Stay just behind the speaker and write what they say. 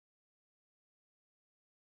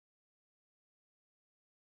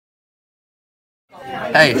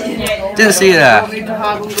Hey, didn't see you there.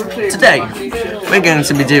 Today, we're going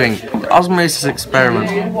to be doing the Osmosis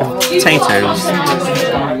experiment with potatoes.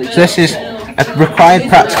 So this is a required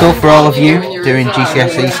practical for all of you doing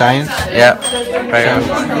GCSE science. Yep, right.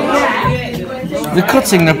 We're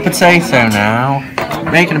cutting the potato now,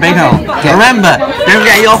 making a big hole. Yeah. Remember, don't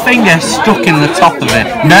get your finger stuck in the top of it.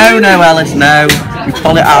 No, Ellis, no. You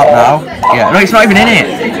pull it out now. Yeah, no, it's not even in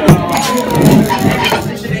it.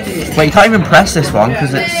 But you can't even press this one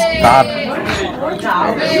because it's bad.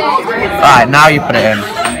 Right, now you put it in.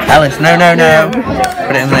 Ellis, no.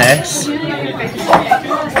 Put it in this.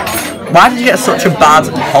 Why did you get such a bad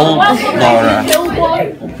hole, Laura?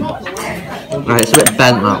 Right, it's a bit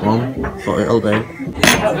bent, that one, but it'll do.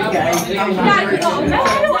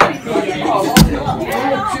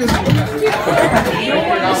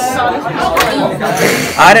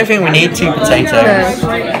 I don't think we need 2 potatoes.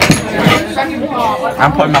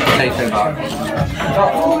 I'm putting my potato back.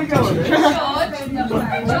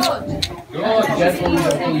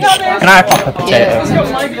 Can I pop a potato?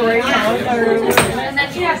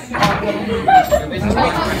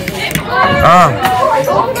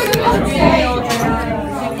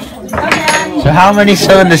 So how many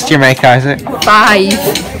cylinders do you make, Isaac?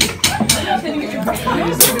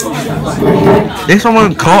 5. This one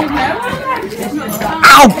won't cut.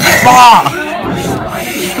 Ow! Fuck!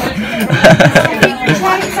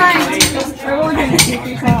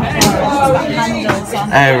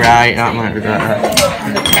 Oh right, that might be better.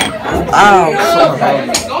 Oh!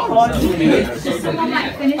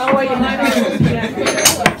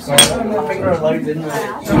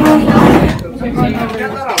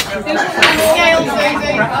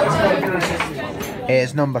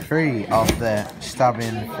 Here's number 3 of the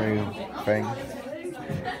stabbing through thing.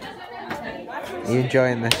 Are you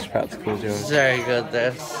enjoying this practical, George? It's very good,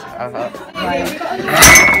 this.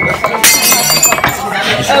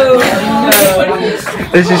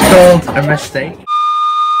 This is called a mistake.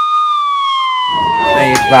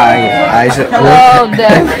 Made by Isaac Woods.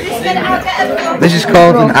 This is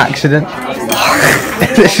called an accident.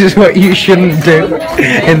 This is what you shouldn't do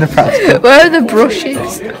in the practical. Where are the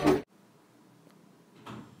brushes?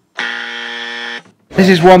 This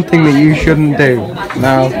is one thing that you shouldn't do.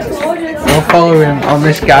 Now, we'll follow him on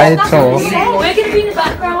this guided tour. We're going to be in the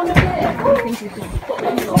background.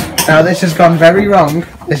 Now this has gone very wrong.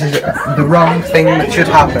 This is the wrong thing that should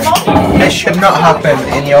happen. This should not happen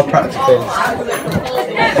in your practicals.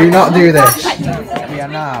 Do not do this. We are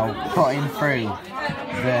now putting through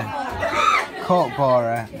the cork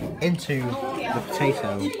borer into the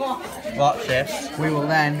potato. Watch this. We will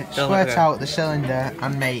then squirt out the cylinder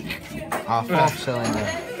and make our 4th cylinder.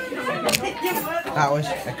 That was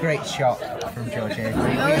a great shot from George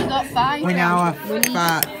Avery. We now have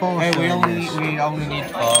 4 cylinders. We only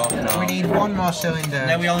need 4. No. We need 1 more cylinder.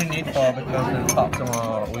 No, we only need 4 because in the top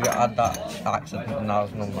tomorrow we had that accident and that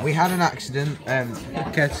was number. We had an accident,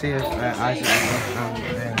 courtesy of Isaac.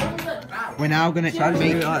 We're now going to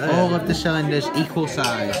make all of the cylinders equal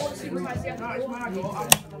size.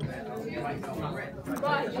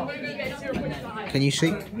 Can you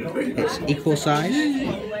see? It's equal size.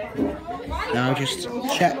 Now just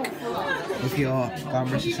check with your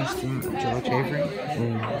glamorous assistant, George Avery.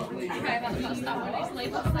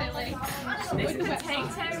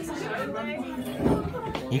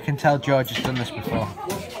 You can tell George has done this before.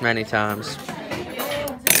 Many times.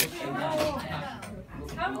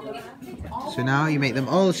 So now you make them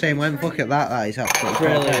all the same length. Look at that, that is absolutely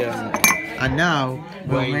brilliant. And now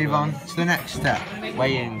we'll move on to the next step.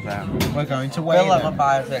 Weighing them. We're going to weigh them. Fill up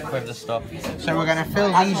my Isaac with the stuff. So we're going to fill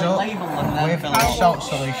these up with salt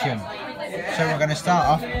solution. So we're going to start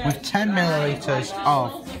off with 10 millilitres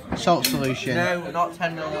of salt solution. No, not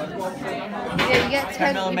 10 millilitres. Yeah, you get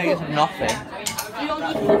 10 millimetres of nothing.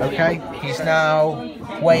 Okay, he's now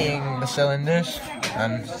weighing the cylinders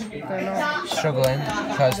and struggling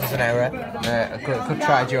because there's an error. Good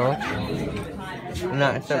try, George.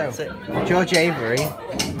 No, so George Avery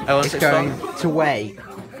is going to weigh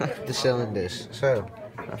the cylinders. So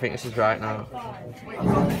I think this is right now.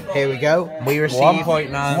 Here we go. We receive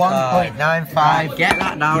 1.95. Get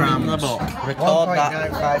that down in the book. Record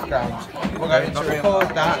 1.95 grams. We're going to record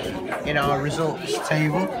that in our results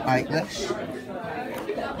table like this.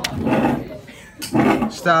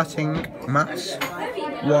 Starting mass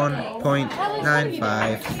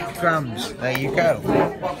 1.95 grams. There you go.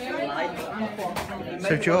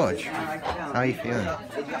 So George, how are you feeling?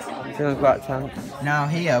 Feeling quite tense. Now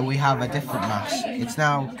here we have a different mass. It's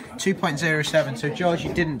now 2.07. So George,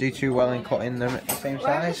 you didn't do too well in cutting them at the same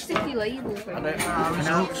size. Sticky labels.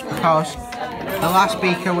 No, it's because the last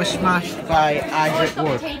beaker was smashed by Isaac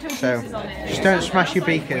Woods. So just don't smash your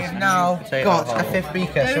beakers. We've now got a 5th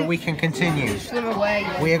beaker, so we can continue.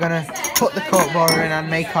 We are going to put the cork borer in and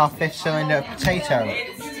make our 5th cylinder of potato.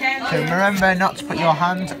 So remember not to put your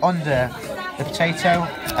hand under the potato,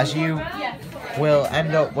 as you will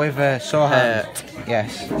end up with a sore hand.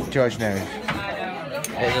 Yes, George knows.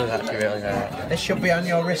 It does actually really hurt. This should be on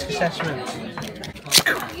your risk assessment.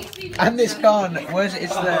 And it's gone. Where's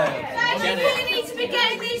it's there? Guys, you really need to be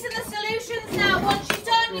getting these in the solutions now. Once you're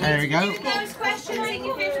done, you There need we to go. do those questions in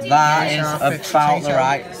your 15 That minutes. is our fifth about the potato.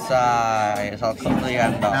 right size. I'll cut the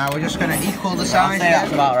end off. Now we're just going to equal the I'll size say that's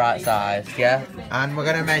again, about right size, yeah? and we're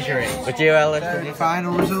going to measure it. Would you, Ellis? The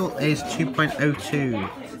final result is 2.02.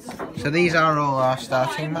 So these are all our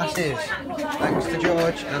starting masses. Thanks to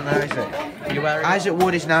George and Isaac. Isaac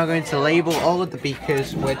Wood is now going to label all of the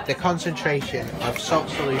beakers with the concentration of salt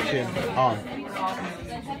solution on.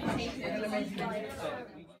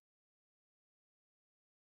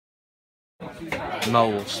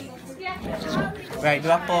 Moles. Right,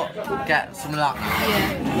 do I get some of that?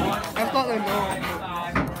 Yeah. I've got them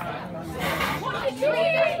all.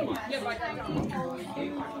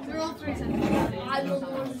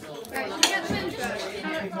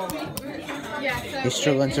 You're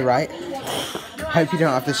struggling to write? Hope you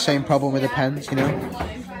don't have the same problem with the pens, you know?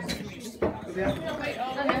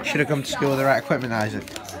 Should have come to school with the right equipment, Isaac.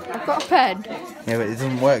 I've got a pen. Yeah, but it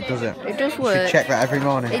doesn't work, does it? It does You work. should check that every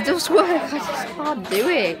morning. It does work. I just can't do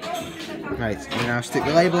it. Right, we now stick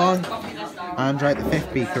the label on and write the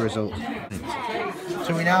 5th beaker result.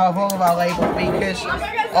 So we now have all of our labelled beakers,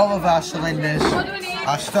 all of our cylinders,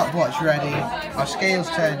 our stopwatch ready, our scales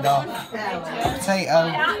turned off, potato,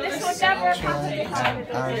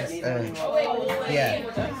 yeah.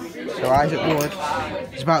 So Isaac Wood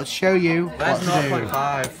is about to show you what to do.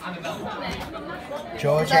 0.5.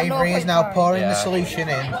 George Avery is now pouring the Yeah. solution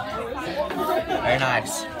in. Very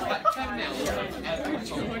nice.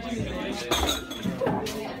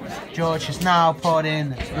 George has now poured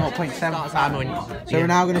in 0.7. So we're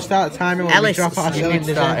now going to start the timer when Ellis, we drop our you need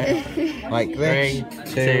to cylinders start in. Like this.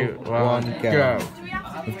 3, 2, 1, go.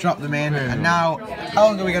 We've dropped them in, and now, how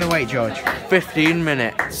long are we going to wait, George? 15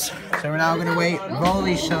 minutes. So we're now going to wait, roll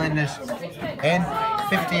these cylinders in,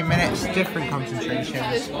 15 minutes, different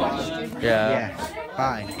concentrations. Yeah. Yes,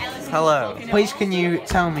 fine. Hello. Please can you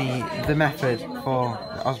tell me the method for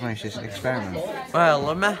the osmosis experiment? Well,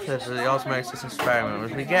 the method of the osmosis experiment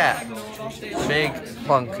was we get a big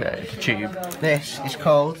plonker tube. This is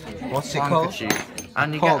called, what's it Plonker called? tube.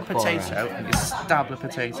 And you get a potato and you stab the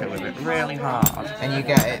potato with it really hard. And you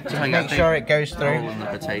get it, So you make get a sure big it goes hole through. in the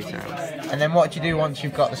potato. And then what do you do once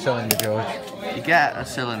you've got the cylinder, George? You get a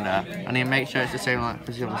cylinder and you make sure it's the same length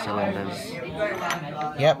as the other cylinders.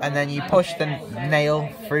 Yep, and then you push the nail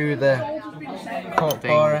through the cork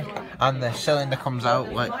borer and the cylinder comes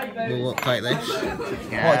out like, will look like this.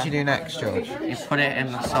 Yeah. What do you do next, George? You put it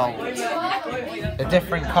in the salt. The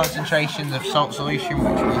different concentrations of salt solution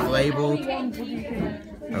which we've labelled.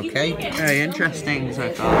 Okay. Very interesting so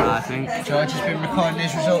far, I think. George has been recording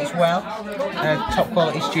his results well. Top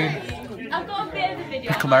quality student. I've got a bit of a video.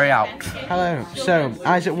 Pickleberry out. Hello. So,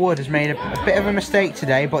 Isaac Wood has made a bit of a mistake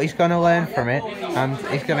today, but he's going to learn from it and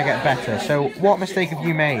he's going to get better. So, what mistake have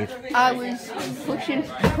you made? I was pushing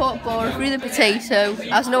the cork borer through the potato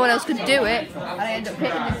as no one else could do it, and I ended up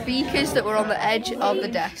hitting the beakers that were on the edge of the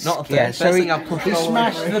desk. Not the Yeah, first so thing I pushed he all the way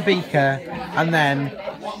smashed through. the beaker and then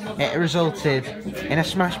it resulted in a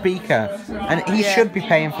smashed beaker. And he Yeah. should be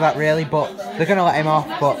paying for that really, but they're going to let him off.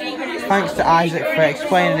 But thanks to Isaac for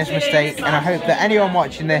explaining his mistake, and I hope that anyone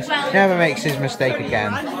watching this never makes his mistake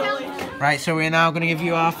again. Right, so we're now going to give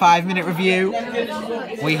you our 5-minute review.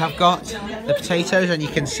 We have got the potatoes and you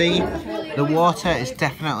can see the water is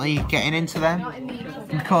definitely getting into them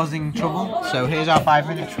and causing trouble. So here's our 5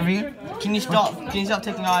 minutes review. Can you stop taking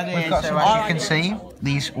ideas? We've got some, as you can see,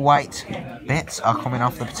 these white bits are coming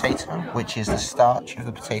off the potato, which is the starch of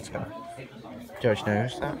the potato. George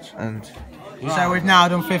knows that. And so we've now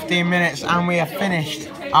done 15 minutes and we have finished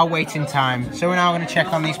our waiting time. So we're now going to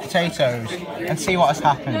check on these potatoes and see what has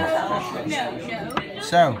happened.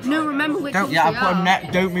 So, No, remember which ones Yeah, I they put a are.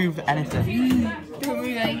 net, don't move anything. Don't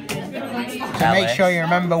move anything. so make sure you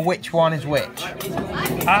remember which one is which.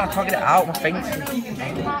 Ah, I can't get it out, my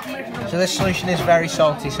fingers. So this solution is very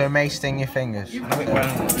salty, so it may sting your fingers. No, it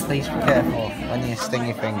won't. Please be careful when you sting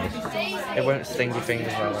your fingers. It won't sting your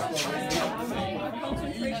fingers, rather.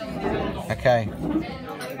 Okay.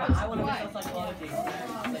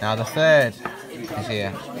 Now the third is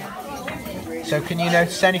here. So can you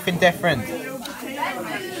notice anything different?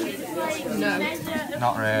 No.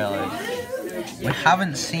 Not really. We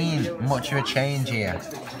haven't seen much of a change here.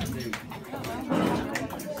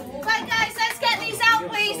 Right, guys, let's get these out,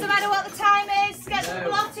 please, no matter what the time is. Get them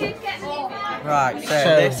blotted, get them in there. Right, so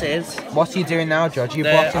So- this is... What are you doing now, George? You're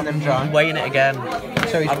blotting them dry. I'm weighing it again.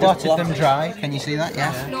 So he's I've just blotted them blotted. dry. Can you see that?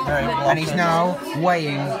 Yeah. Very And he's now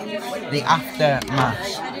weighing the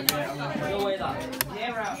aftermath.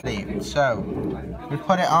 So we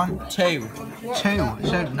put it on 2. 2.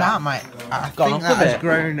 So that might. I Gone think up that a has bit.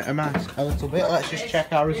 grown a mass a little bit. Let's just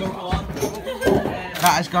check our results.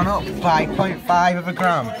 That has gone up by 0.5 of a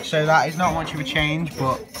gram. So that is not much of a change,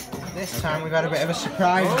 but this time we've had a bit of a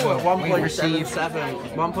surprise. We've received.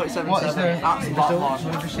 1.77. What is the That's results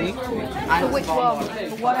we've received? For which one?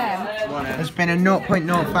 For 1M? There's been a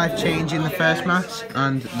 0.05 change in the first mass,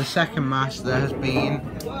 and the second mass there has been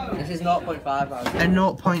This is 0.5. a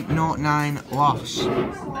 0.09 loss,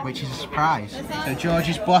 which is a surprise. So George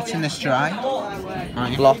is blotting this dry,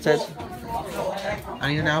 aren't you? Blotted.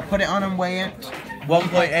 And he'll now put it on and weigh it.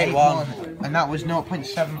 1.81. And that was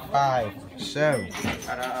 0.75. So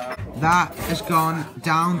that has gone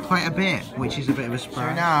down quite a bit, which is a bit of a surprise.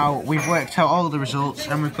 So now we've worked out all the results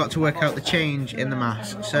and we've got to work out the change in the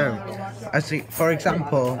mass. So, for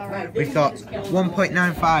example, we've got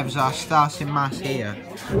 1.95 as our starting mass here,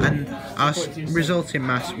 and our resulting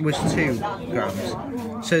mass was 2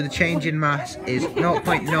 grams. So the change in mass is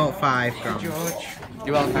 0.05 grams. George,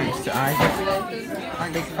 You're welcome. thanks to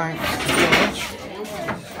Isaac. Big thanks to George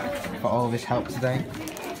for all of his help today.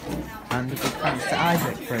 And a big thanks to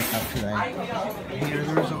Isaac for his help today. Here are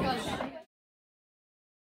the results.